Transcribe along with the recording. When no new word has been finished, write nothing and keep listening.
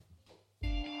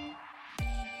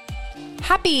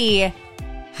Happy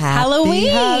Halloween.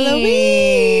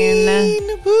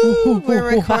 Woo. We're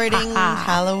recording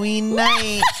Halloween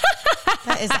night.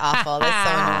 That is awful. That's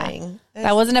so annoying.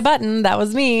 That wasn't a button. That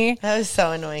was me. That was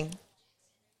so annoying.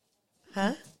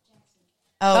 Huh?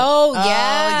 Oh, yeah.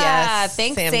 Yes.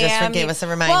 Thanks, Sam. Sam. Just gave us a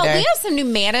reminder. Well, we have some new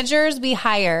managers we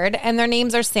hired, and their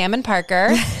names are Sam and Parker,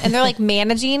 and they're like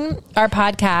managing our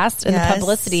podcast and the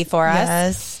publicity for us.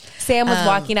 Yes. Sam was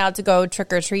walking out to go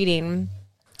trick-or-treating.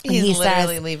 He's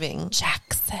literally leaving.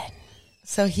 Jackson.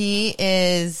 So he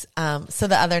is, so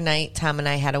the other night, Tom and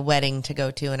I had a wedding to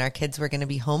go to, and our kids were going to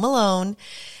be home alone.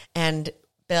 And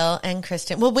Bill and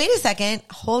Kristen, well, wait a second.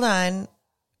 Hold on.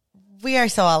 We are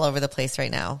so all over the place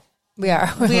right now. We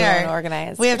are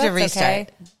organized. We have to restart.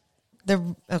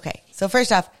 Okay. So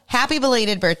first off, happy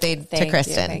belated birthday to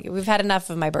Kristen. Thank you. We've had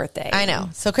enough of my birthday. I know.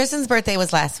 So Kristen's birthday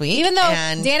was last week. Even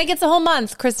though Dana gets a whole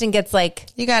month, Kristen gets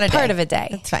you got part of a day.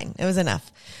 That's fine. It was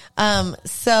enough.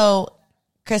 So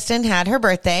Kristen had her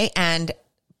birthday, and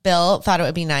Bill thought it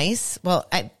would be nice. Well,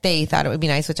 they thought it would be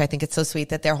nice, which I think it's so sweet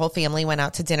that their whole family went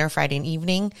out to dinner Friday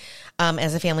evening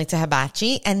as a family to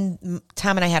Hibachi. And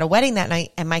Tom and I had a wedding that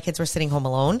night, and my kids were sitting home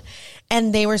alone.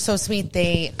 And they were so sweet.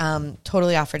 They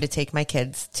totally offered to take my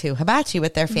kids to Hibachi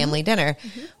with their family dinner,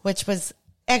 which was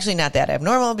actually not that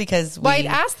abnormal because I'd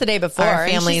asked the day before. Our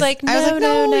families, and she's like, I was like,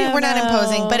 no, we're not no.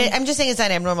 imposing. But I'm just saying it's not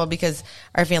abnormal because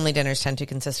our family dinners tend to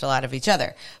consist a lot of each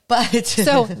other. But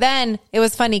so then it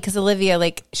was funny because Olivia,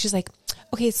 she's like,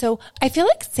 okay, so I feel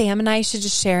like Sam and I should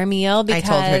just share a meal because I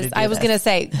told her to do I was going to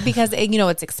say, because,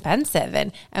 it's expensive.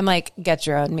 And I'm like, get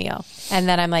your own meal. And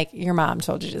then I'm like, your mom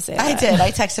told you to say that. I did.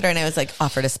 I texted her and I was like,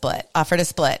 offer to split.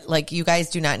 Like, you guys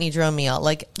do not need your own meal.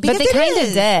 But they kind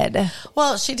of did.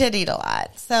 Well, she did eat a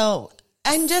lot. So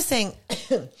I'm just saying,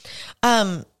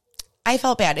 I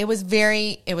felt bad. It was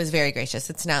very gracious.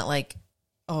 It's not like,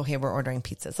 oh, hey, we're ordering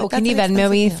pizzas. Like, can you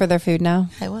Venmo me for their food now?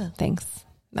 I will. Thanks.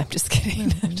 I'm just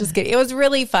kidding. I'm just kidding. It was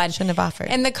really fun. Shouldn't have offered.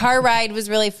 And the car ride was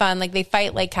really fun. They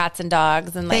fight like cats and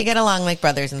dogs, and they get along like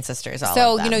brothers and sisters.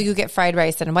 So you get fried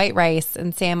rice and white rice,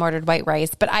 and Sam ordered white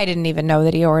rice, but I didn't even know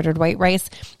that he ordered white rice.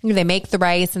 They make the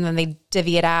rice and then they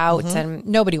divvy it out, and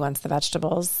nobody wants the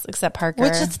vegetables except Parker,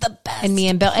 which is the best. And me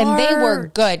and Bill, and they were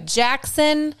good.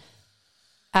 Jackson.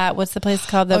 What's the place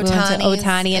called?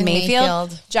 Otani in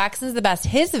Mayfield. Jackson's the best.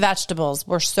 His vegetables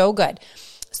were so good.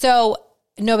 So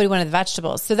nobody wanted the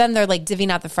vegetables. So then they're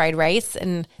divvying out the fried rice,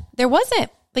 and there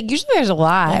wasn't. Usually there's a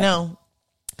lot. I know.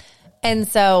 And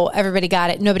so everybody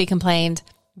got it. Nobody complained.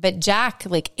 But Jack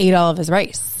ate all of his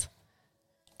rice.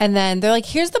 And then they're like,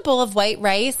 here's the bowl of white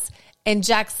rice. And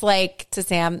Jack's like to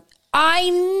Sam, I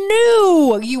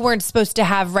knew you weren't supposed to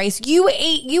have rice.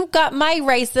 You got my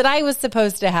rice that I was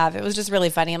supposed to have. It was just really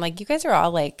funny. I'm like, you guys are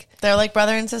all they're like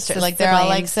brother and sister. They're all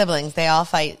like siblings. They all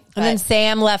fight. And then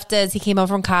Sam left he came home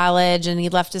from college and he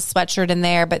left his sweatshirt in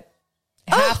there, but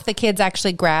half the kids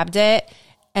actually grabbed it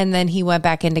and then he went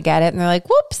back in to get it and they're like,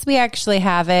 whoops, we actually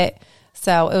have it.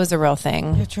 So it was a real thing.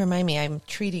 You have to remind me, I've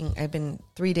been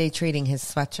 3-day treating his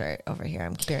sweatshirt over here.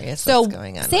 I'm curious what's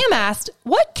going on. Sam asked,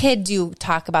 what kid do you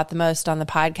talk about the most on the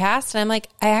podcast? And I'm like,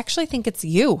 I actually think it's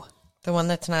you. The one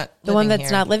that's not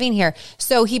living here.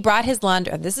 So he brought his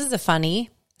laundry. This is a funny,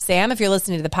 Sam, if you're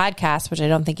listening to the podcast, which I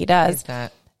don't think he does. He's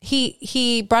not.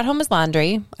 He brought home his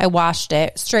laundry. I washed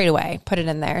it straight away, put it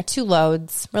in there. 2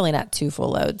 loads, really not 2 full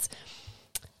loads.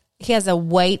 He has a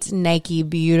white Nike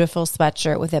beautiful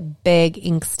sweatshirt with a big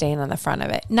ink stain on the front of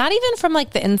it. Not even from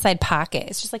the inside pocket.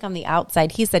 It's just on the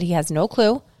outside. He said he has no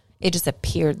clue. It just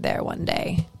appeared there one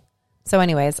day. So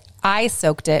anyways, I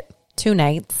soaked it 2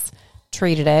 nights,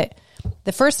 treated it.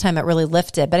 The first time it really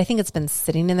lifted, but I think it's been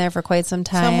sitting in there for quite some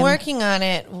time. So I'm working on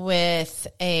it with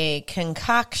a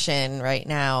concoction right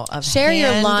now of Share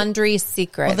your laundry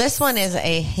secrets. Well, this one is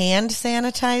a hand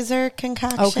sanitizer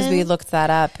concoction. Oh, because we looked that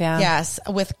up, yeah. Yes,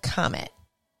 with Comet.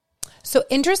 So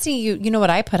interesting, you know what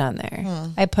I put on there?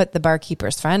 I put the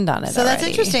Barkeeper's Friend on it. So already. That's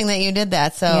interesting that you did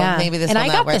that. So maybe this will not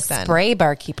work then. And I got the spray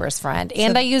Barkeeper's Friend,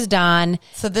 and I used Dawn.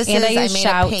 So this and I made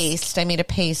a paste. I made a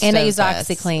paste, and I used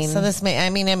OxyClean. So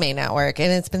it may not work,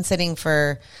 and it's been sitting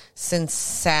since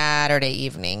Saturday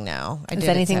evening now. Is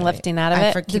anything lifting out of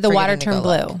it? Did the water turn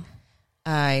blue?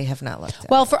 I have not looked at it.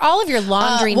 Well, for all of your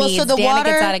laundry needs, so the Dana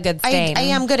water gets out a good stain. I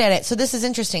am good at it. So this is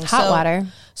interesting. Hot water.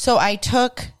 So I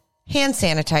took hand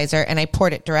sanitizer and I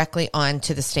poured it directly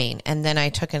onto the stain, and then I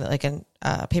took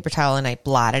a paper towel and I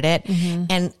blotted it,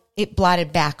 and it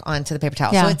blotted back onto the paper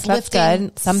towel. Yeah, so it's lifting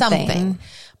good. Something.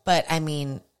 But I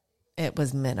mean, it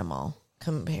was minimal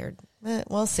compared.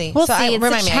 We'll see. We'll see.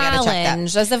 It's a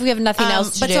challenge. As if we have nothing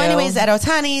else to do. But so anyways, at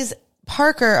Otani's,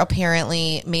 Parker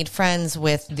apparently made friends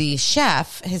with the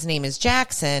chef. His name is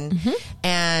Jackson.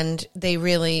 And they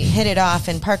really hit it off.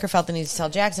 And Parker felt the need to tell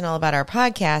Jackson all about our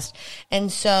podcast.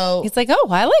 And so He's like, oh,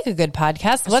 I like a good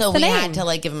podcast. What's so the we name? had to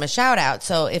like give him a shout out.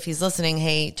 So if he's listening,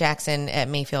 hey, Jackson at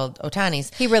Mayfield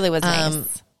Otani's. He really was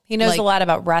nice. He knows like, a lot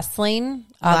about wrestling.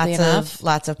 Oddly enough.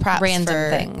 Lots of props Random for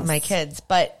things. my kids.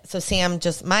 But so Sam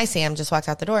just walked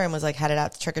out the door and was like headed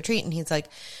out to trick or treat. And he's like,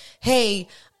 hey,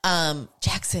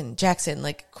 Jackson,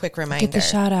 like quick reminder. Get the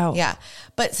shout out. Yeah.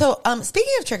 But so,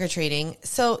 speaking of trick or treating,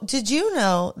 so did you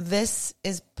know this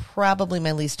is probably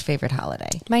my least favorite holiday?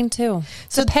 Mine too.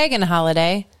 It's a pagan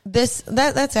holiday.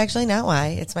 That's actually not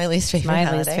why. It's my least favorite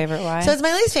holiday. Least favorite why? So it's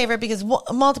my least favorite because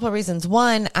multiple reasons.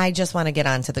 One, I just want to get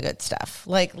on to the good stuff.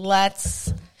 Like,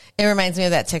 it reminds me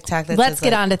of that TikTok that Let's says,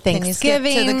 get like, on to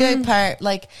Thanksgiving. Can you skip to the good part.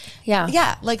 Like,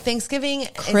 yeah, like Thanksgiving,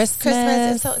 Christmas.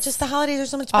 And so just the holidays are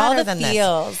so much better All the than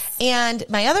feels. this. And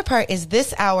my other part is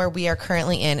this hour we are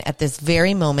currently in at this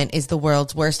very moment is the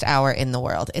world's worst hour in the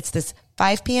world. It's this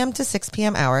 5 p.m. to 6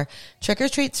 p.m. hour. Trick or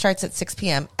treat starts at 6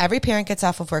 p.m. Every parent gets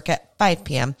off of work at 5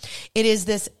 p.m. It is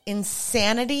this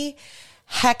insanity,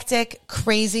 hectic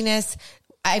craziness.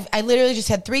 I literally just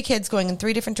had 3 kids going in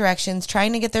 3 different directions,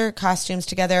 trying to get their costumes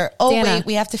together. Oh, Dana, wait,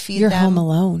 we have to feed you're them. Home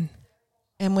Alone.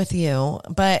 I'm with you,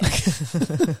 but,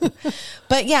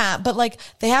 but yeah, but like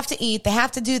they have to eat, they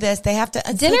have to do this, they have to.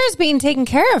 Dinner's being taken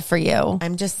care of for you.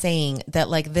 I'm just saying that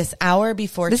like this hour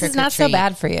before This trick is or not treat, so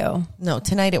bad for you. No,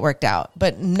 tonight it worked out,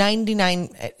 but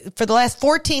 99 for the last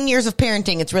 14 years of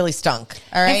parenting, it's really stunk.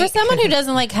 All right. And for someone who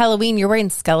doesn't like Halloween, you're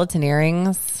wearing skeleton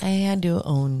earrings. I do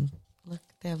own. Look,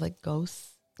 they have like ghosts.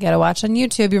 You got to watch on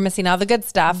YouTube. You're missing all the good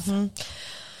stuff. So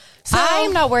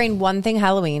I'm not wearing one thing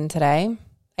Halloween today.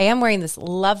 I am wearing this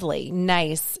lovely,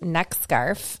 nice neck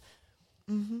scarf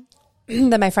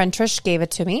that my friend Trish gave it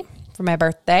to me for my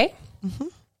birthday.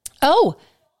 Oh,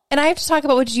 and I have to talk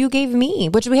about what you gave me,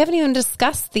 which we haven't even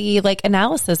discussed the like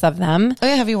analysis of them. Oh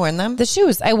yeah, have you worn them? The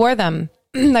shoes, I wore them.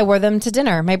 I wore them to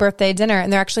dinner, my birthday dinner,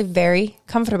 and they're actually very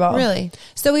comfortable. Really?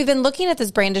 So we've been looking at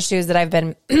this brand of shoes that I've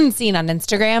been seeing on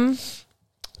Instagram.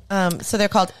 So they're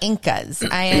called Inkas,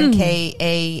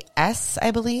 Inkas,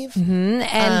 I believe. And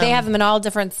they have them in all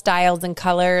different styles and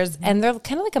colors. And they're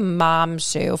kind of like a mom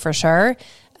shoe for sure.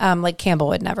 Like Campbell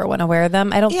would never want to wear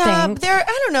them, I don't think.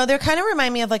 I don't know. They're kind of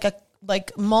remind me of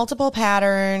like multiple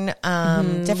pattern,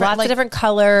 different, Lots of different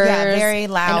colors. Yeah, very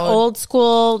loud. An old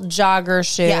school jogger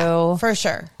shoe. Yeah, for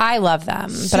sure. I love them,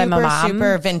 but I'm a mom.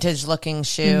 Super vintage looking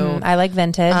shoe. I like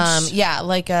vintage. Yeah,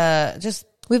 like just.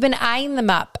 We've been eyeing them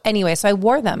up anyway, so I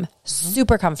wore them.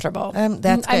 Super comfortable.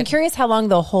 That's I'm good. curious how long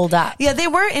they'll hold up. Yeah, they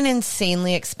were an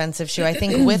insanely expensive shoe. I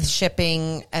think with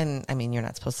shipping, and I mean, you're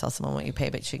not supposed to tell someone what you pay,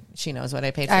 but she knows what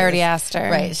I paid for. I already this. asked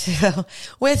her. Right. So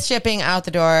with shipping out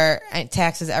the door,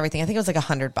 taxes, everything, I think it was like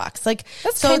 $100. Like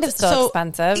That's kind of still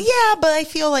expensive. Yeah, but I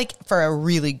feel like for a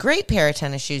really great pair of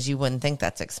tennis shoes, you wouldn't think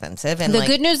that's expensive. And The like,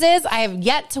 good news is I have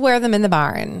yet to wear them in the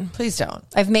barn. please don't.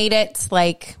 I've made it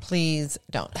like Please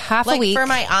don't. Half a like week. For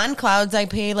my on clouds, I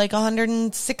pay like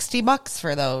 $160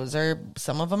 for those, or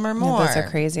some of them are more. those are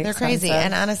crazy They're crazy, expensive.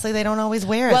 and honestly, they don't always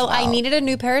wear. As well, well, I needed a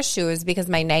new pair of shoes because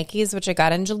my Nikes, which I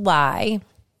got in July,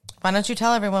 Why don't you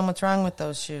tell everyone what's wrong with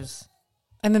those shoes?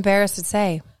 I'm embarrassed to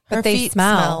say, but Her they feet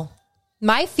smell.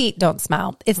 My feet don't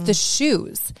smell. It's the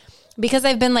shoes because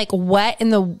I've been like wet in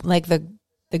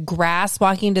the grass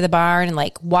walking to the barn and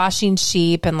like washing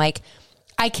sheep and like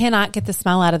I cannot get the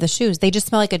smell out of the shoes. They just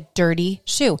smell like a dirty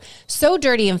shoe. So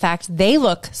dirty, in fact, they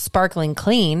look sparkling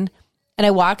clean. And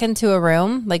I walk into a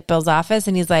room like Bill's office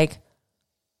and he's like,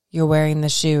 "You're wearing the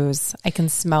shoes. I can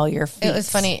smell your feet." It was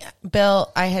funny.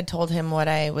 Bill, I had told him what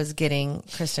I was getting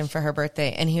Kristen for her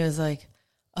birthday, and he was like,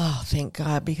 "Oh, thank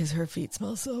God, because her feet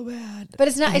smell so bad." But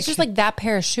it's not, it's just like that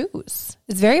pair of shoes.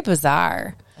 It's very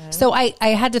bizarre. So I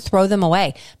had to throw them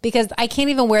away because I can't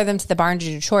even wear them to the barn to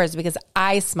do chores because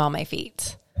I smell my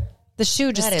feet. The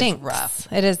shoe just That is stinks. rough.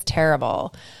 It is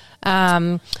terrible.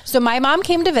 So my mom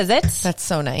came to visit That's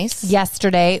so nice.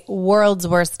 yesterday, world's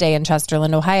worst day in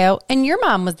Chesterland, Ohio. And your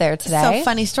mom was there today. So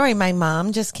funny story. My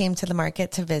mom just came to the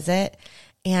market to visit,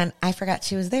 and I forgot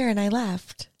she was there, and I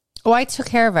left. Oh, I took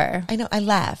care of her. I know, I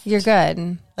left. You're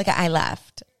good. Like, I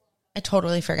left. I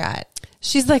totally forgot.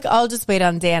 She's like, "I'll just wait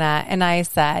on Dana." And I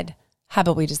said, "How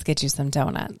about we just get you some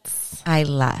donuts?" I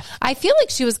left. I feel like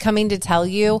she was coming to tell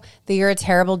you that you're a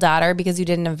terrible daughter because you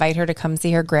didn't invite her to come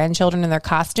see her grandchildren in their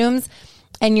costumes.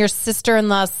 And your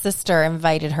sister-in-law's sister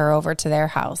invited her over to their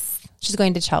house. She's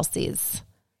going to Chelsea's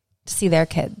to see their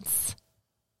kids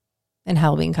in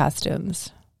Halloween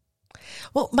costumes.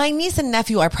 Well, my niece and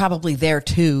nephew are probably there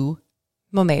too.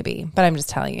 Well, maybe, but I'm just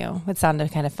telling you, it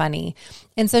sounded kind of funny.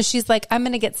 And so she's like, I'm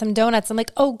going to get some donuts. I'm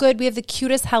like, oh, good. We have the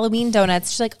cutest Halloween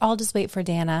donuts. She's like, I'll just wait for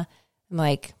Dana. I'm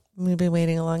like, we've been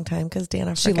waiting a long time because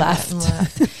Dana she forgot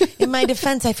left. In my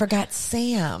defense, I forgot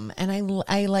Sam. And I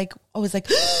was like,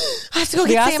 I have to go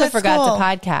We get Sam also at forgot school. to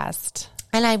podcast.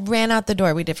 And I ran out the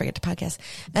door. We did forget to podcast.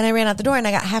 And I ran out the door and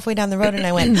I got halfway down the road and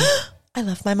I went, I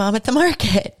left my mom at the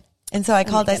market. And so I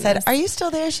called. I said, are you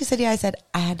still there? She said, yeah. I said,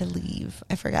 I had to leave.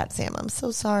 I forgot Sam. I'm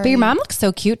so sorry. But your mom looks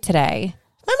so cute today.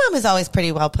 My mom is always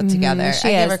pretty well put together. She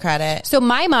I is. give her credit. So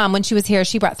my mom, when she was here,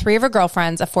 she brought 3 of her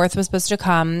girlfriends. A 4th was supposed to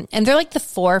come. And they're like the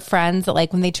 4 friends that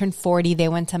like when they turned 40, they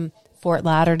went to Fort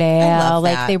Lauderdale. I love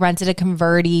like that. they rented a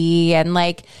converti and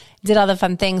like did all the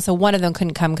fun things. So one of them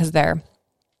couldn't come because their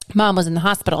mom was in the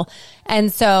hospital.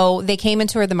 And so they came and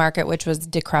toured the market, which was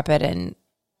decrepit and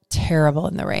terrible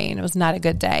in the rain. It was not a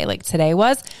good day like today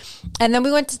was. And then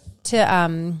we went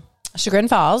to Chagrin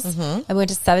Falls and we went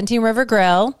to 17 River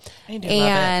Grill. I do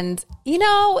and love you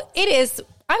know, it is,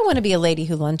 I want to be a lady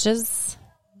who lunches.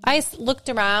 I looked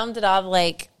around at all the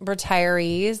like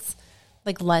retirees,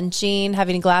 like lunching,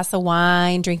 having a glass of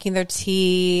wine, drinking their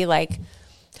tea. Like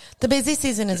The busy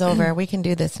season is over. We can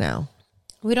do this now.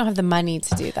 we don't have the money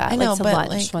to do that. I know, like to but lunch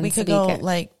like, once we could a week go at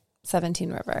like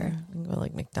 17 River. we can go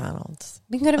like McDonald's.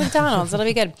 We can go to McDonald's. It'll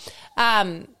be good.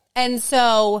 And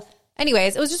so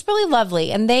anyways, it was just really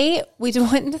lovely. And we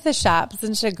went into the shops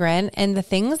in Chagrin and the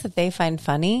things that they find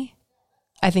funny,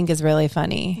 I think is really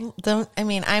funny.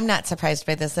 I'm not surprised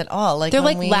by this at all. Like They're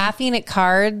when like laughing at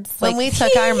cards. When like, we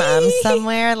took our moms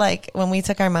somewhere, like when we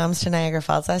took our moms to Niagara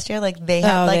Falls last year, like they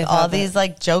had they like all have these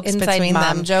like jokes inside between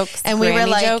mom them, jokes, and we were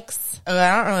granny like, jokes. oh,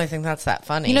 I don't really think that's that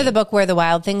funny. You know the book Where the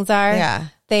Wild Things Are? Yeah.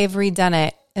 They've redone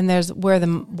it and there's Where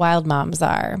the Wild Moms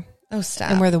Are Oh,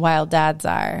 stop. and Where the Wild Dads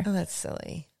Are. Oh, that's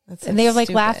silly. That's And they were like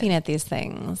stupid. laughing at these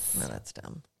things. No, that's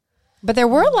dumb. But there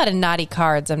were a lot of naughty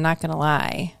cards, I'm not going to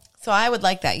lie. So I would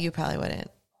like that. You probably wouldn't.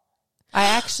 I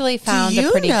actually found Do you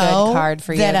a pretty know good card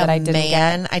for you that I didn't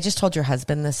get. I just told your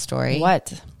husband this story.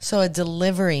 What? So a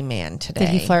delivery man today Did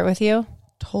he flirt with you?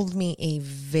 told me a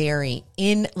very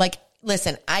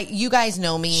listen, you guys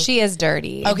know me. She is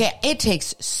dirty. Okay, it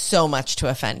takes so much to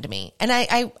offend me. And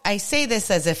I say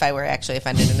this as if I were actually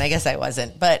offended, and I guess I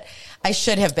wasn't, but I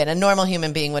should have been. A normal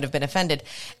human being would have been offended.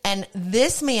 And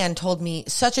this man told me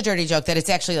such a dirty joke that it's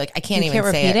actually like, I can't You even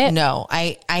can't say repeat it? No,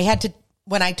 I had to,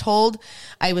 when I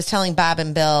was telling Bob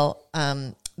and Bill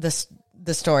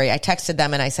the story, I texted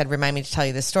them and I said, remind me to tell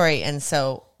you this story. And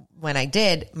so when I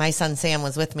did, my son Sam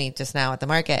was with me just now at the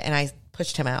market, and I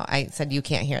pushed him out. I said, you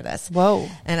can't hear this. Whoa.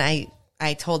 And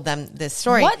I told them this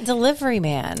story. What delivery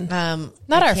man?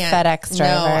 Not I our can't- FedEx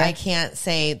driver. No, I can't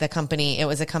say the company. It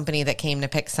was a company that came to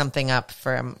pick something up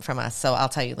from us. So I'll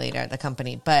tell you later, the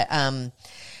company. But,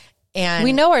 and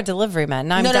We know our delivery men.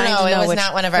 Now I'm no, dying to it know was which-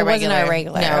 not one of our it regular. wasn't our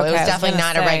regular. No, Okay, it I was definitely gonna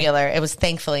not a say. regular. It was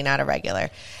thankfully not a regular.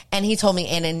 And he told me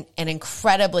an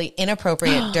incredibly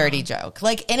inappropriate, dirty joke.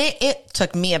 Like, and it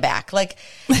took me aback. Like,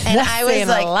 and That's I was saying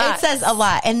a like, lot. it says a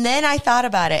lot. And then I thought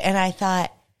about it, and I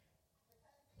thought,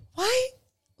 why?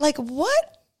 Like, what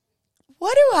do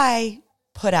I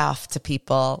put off to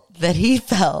people that he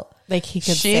felt Like he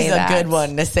could she's say a that. good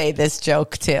one to say this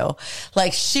joke to?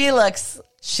 Like, she looks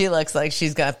like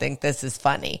she's gonna think this is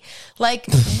funny. Like,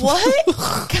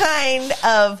 what kind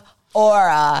of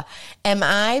aura am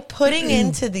I putting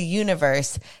into the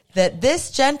universe that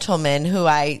this gentleman, who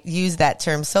I use that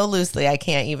term so loosely I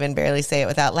can't even barely say it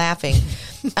without laughing,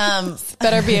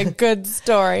 Better be a good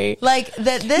story. like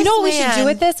that this You know what we should man- do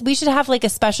with this? We should have like a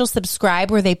special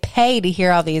subscribe where they pay to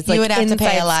hear all these. Like, you would have to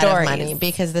pay a inside lot stories. of money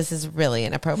because this is really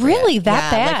inappropriate. Really?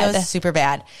 That Like, it bad? was super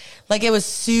bad. Like, it was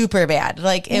super bad.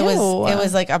 Like, it Ew.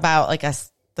 was like about like a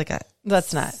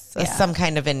That's not. Yeah. some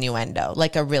kind of innuendo,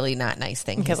 like a really not nice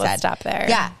thing. Okay, he let's said. stop there.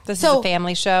 Yeah. This So- is a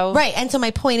family show. Right. And so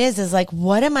my point is like,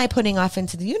 what am I putting off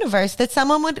into the universe that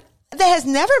that has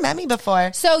never met me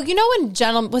before? So, you know, when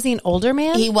gentleman, was he an older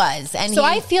man? He was. And So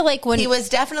I feel like when he was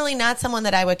definitely not someone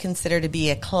that I would consider to be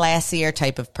a classier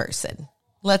type of person.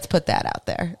 Let's put that out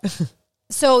there.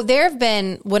 So there have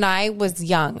been, when I was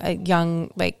young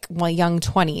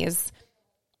 20s,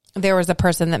 there was a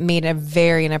person that made a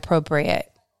very inappropriate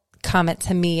comment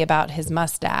to me about his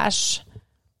mustache.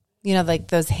 You know, like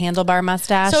those handlebar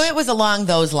mustache. So it was along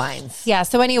those lines. Yeah.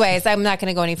 So anyways, I'm not going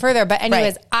to go any further, but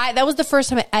anyways, that was the first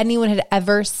time anyone had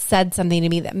ever said something to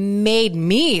me that made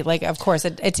me like, of course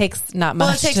it takes not much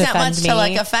Well, it takes to not offend much me. to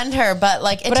like offend her, but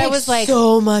like it But I takes was like-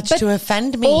 so much but to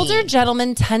offend me. Older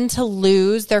gentlemen tend to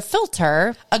lose their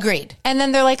filter. Agreed. And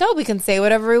then they're like, oh, we can say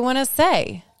whatever we want to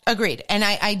say. Agreed. And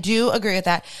I do agree with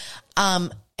that.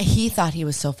 He thought he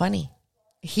was so funny.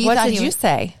 What did you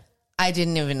say? I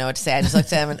didn't even know what to say. I just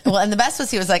looked at him. And the best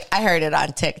was he was like, I heard it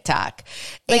on TikTok.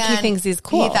 Like he thinks he's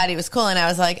cool. He thought he was cool. And I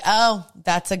was like, oh,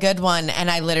 that's a good one. And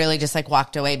I literally just like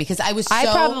walked away because I was I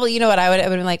probably, you know what, I would have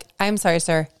been like, I'm sorry,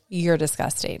 sir. You're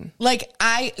disgusting. Like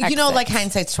like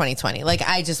hindsight's 2020. Like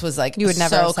I just was like, you would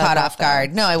never so caught off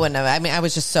guard. No, I wouldn't have. I mean, I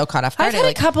was just so caught off guard. I've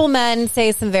had a couple men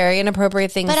say some very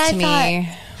inappropriate things to me.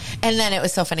 And then it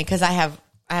was so funny because I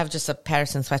have just a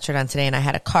Patterson sweatshirt on today and I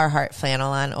had a Carhartt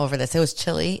flannel on over this. It was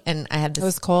chilly and I had this it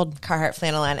was cold Carhartt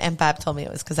flannel on, and Bob told me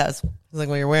it was because I was like,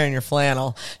 well, you're wearing your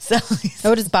flannel.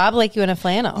 So does Bob like you in a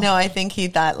flannel? No, I think he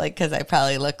thought like, because I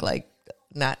probably look like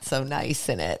not so nice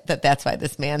in it, that's why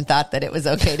this man thought that it was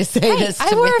okay to say this to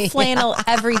me. I wear a flannel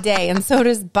every day and so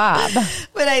does Bob.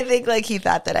 But I think like he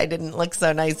thought that I didn't look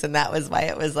so nice and that was why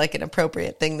it was like an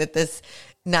appropriate thing that this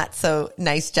not so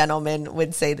nice gentleman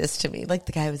would say this to me. Like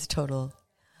the guy was a total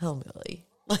hillbilly.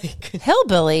 Like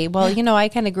hillbilly? Well, you know, I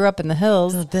kind of grew up in the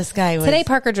hills. So this guy was... Today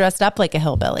Parker dressed up like a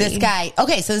hillbilly. This guy...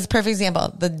 Okay, so this is a perfect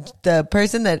example. The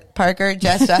person that Parker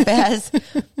dressed up as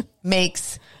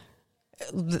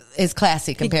is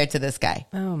classy compared to this guy.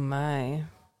 Oh my.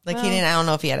 Like I don't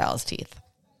know if he had all his teeth.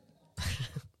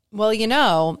 Well, you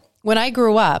know, when I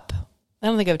grew up, I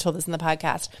don't think I've told this in the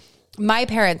podcast. My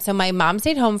parents, so my mom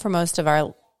stayed home for most of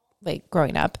our like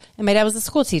growing up, and my dad was a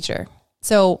school teacher.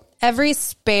 So every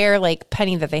spare like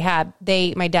penny that they had,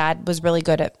 my dad was really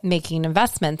good at making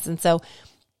investments, and so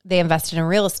they invested in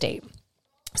real estate.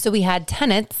 So we had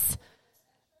tenants,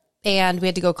 and we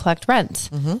had to go collect rent.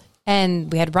 Mm-hmm.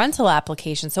 And we had rental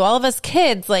applications. So all of us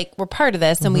kids like were part of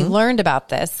this, and we learned about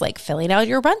this, like filling out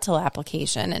your rental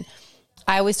application. And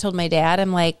I always told my dad,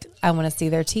 I'm like, I want to see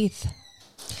their teeth.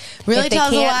 Really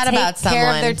tells a lot about someone. Take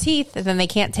care of their teeth, and then they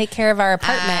can't take care of our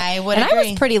apartment. I would agree. I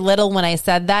was pretty little when I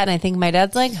said that, and I think my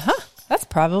dad's like, huh, that's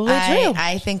probably true.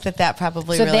 I think that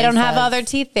probably so really they don't have says, all their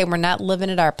teeth. They were not living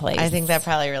at our place. I think that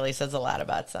probably really says a lot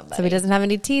about somebody. So he doesn't have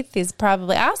any teeth. He's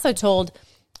probably... I also told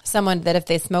someone that if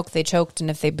they smoked, they choked, and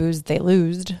if they boozed, they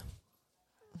loosed.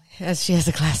 Yes, she has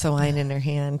a glass of wine in her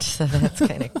hand, so that's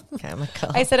kind of comical.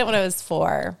 I said it when I was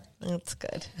 4. That's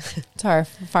good. To our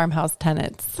farmhouse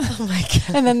tenants. Oh my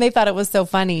God. And then they thought it was so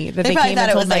funny that they came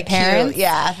and told my parents. Cute.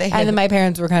 Yeah. And then my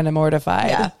parents were kind of mortified.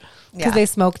 Yeah. Because they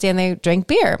smoked and they drank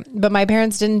beer. But my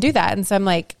parents didn't do that. And so I'm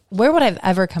like, where would I have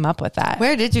ever come up with that?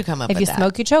 Where did you come up with that? If you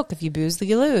smoke, you choke. If you booze,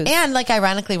 you lose. And like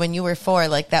ironically, when you were 4,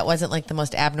 like that wasn't like the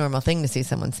most abnormal thing to see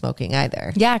someone smoking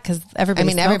either. Yeah, because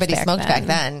everybody smoked back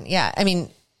then. Yeah. I mean,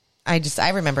 I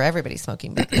remember everybody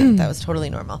smoking back then. That was totally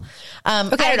normal.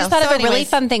 Okay, I just thought of a really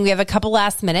fun thing. We have a couple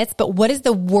last minutes, but what is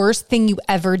the worst thing you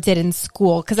ever did in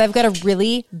school? Because I've got a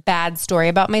really bad story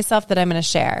about myself that I'm going to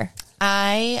share.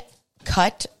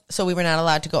 So we were not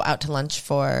allowed to go out to lunch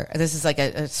this is like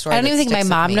a story. I don't even think my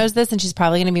mom knows this, and she's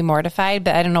probably going to be mortified,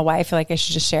 but I don't know why I feel like I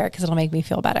should just share it because it'll make me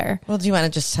feel better. Well, do you want to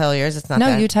just tell yours? It's not No,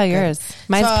 that you tell good. yours.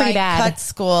 Mine's pretty bad. I cut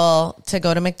school to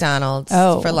go to McDonald's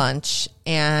for lunch,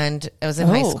 and it was in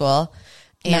high school.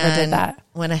 Never did that.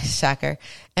 Shocker.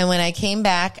 And when I came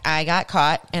back, I got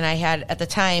caught, and I had, at the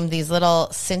time, these little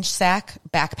cinch sack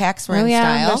backpacks were in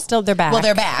style. They're back. Well,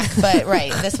 they're back, but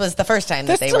right. This was the first time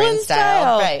that they were in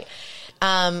style. Right.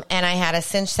 And I had a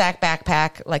cinch sack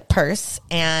backpack, like purse,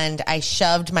 and I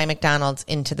shoved my McDonald's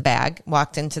into the bag,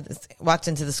 walked into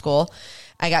the school.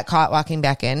 I got caught walking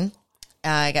back in.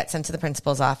 I got sent to the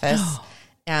principal's office.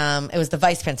 It was the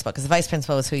vice principal, because the vice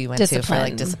principal was who you went to for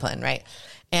like discipline, right?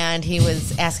 And he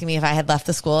was asking me if I had left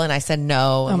the school, and I said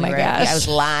no. And oh my gosh. I was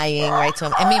lying right to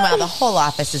him. And meanwhile, the whole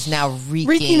office is now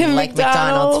reeking like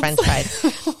McDonald's French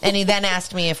fries. And he then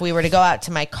asked me if we were to go out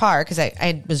to my car, because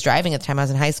I was driving at the time. I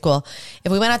was in high school.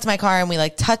 If we went out to my car and we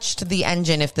like touched the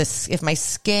engine, if my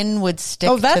skin would stick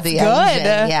to the engine.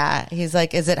 Yeah. He's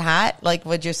like, is it hot? Like,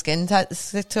 would your skin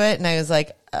stick to it? And I was like,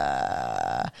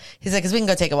 he's like, because we can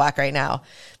go take a walk right now.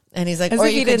 And he's like, or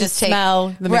you could just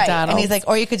smell the McDonald's. And he's like,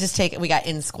 or you could just take it. We got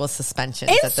in-school suspension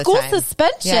at the time. In-school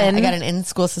suspension? Yeah, I got an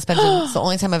in-school suspension. It's the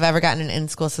only time I've ever gotten an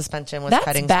in-school suspension was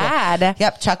cutting school. That's bad.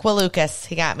 Yep, Chuck Walukas,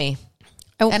 he got me.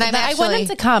 And I want him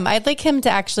to come. I'd like him to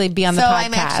actually be on the podcast. So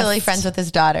I'm actually friends with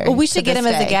his daughter. Well, we should get him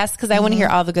as a guest because I want to hear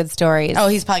all the good stories. Oh,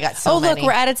 he's probably got so many. Look,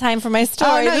 we're out of time for my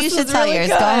story. Oh, no, you should tell yours.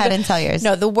 Good. Go ahead and tell yours.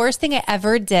 No, the worst thing I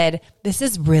ever did, this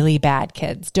is really bad,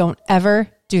 kids. Don't ever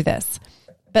do this.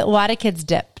 But a lot of kids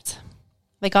dipped.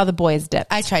 Like all the boys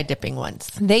dipped. I tried dipping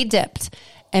once. They dipped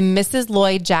in Mrs.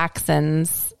 Lloyd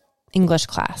Jackson's English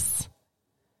class.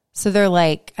 So they're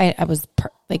like, I was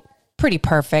pretty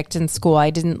perfect in school. I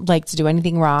didn't like to do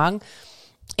anything wrong.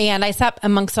 And I sat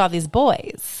amongst all these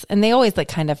boys, and they always like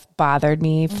kind of bothered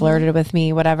me, flirted with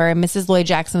me, whatever. And Mrs. Lloyd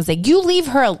Jackson was like, you leave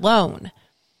her alone.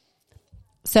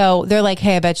 So they're like,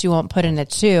 hey, I bet you won't put in a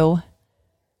 2.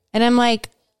 And I'm like,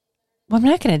 well, I'm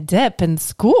not going to dip in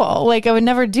school. Like, I would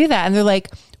never do that. And they're like,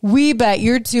 we bet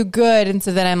you're too good. And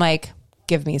so then I'm like,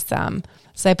 give me some.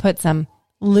 So I put some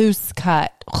loose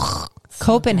cut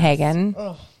Copenhagen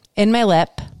in my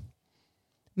lip.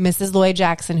 Mrs. Lloyd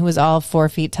Jackson, who was all 4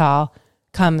 feet tall,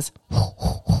 comes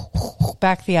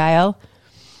back the aisle.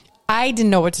 I didn't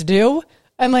know what to do.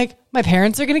 I'm like, my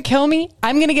parents are going to kill me.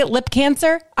 I'm going to get lip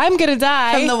cancer. I'm going to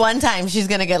die. From the one time she's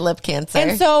going to get lip cancer.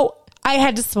 And so I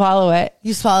had to swallow it.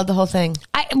 You swallowed the whole thing.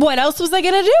 What else was I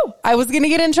going to do? I was going to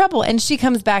get in trouble. And she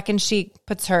comes back and she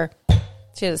had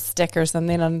a stick or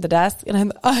something on the desk.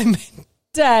 And I'm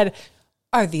dead.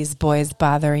 Are these boys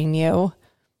bothering you?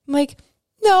 I'm like,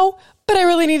 no, but I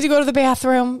really need to go to the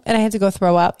bathroom. And I had to go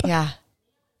throw up. Yeah.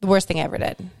 The worst thing I ever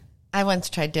did. I once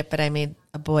tried dip, but I made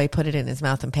a boy put it in his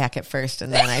mouth and pack it first,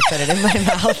 and then I put it in my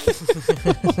mouth.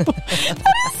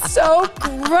 That is so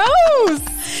gross.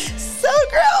 So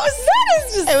gross. That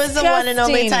is just It was the one and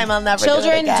only time I'll never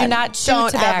Children do it again. do not chew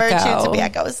Don't tobacco. ever chew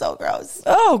tobacco. It's so gross.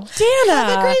 Oh, Dana.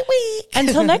 Have a great week.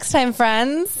 Until next time,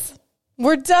 friends.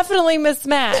 We're definitely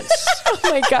mismatched. Oh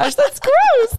my gosh, that's gross.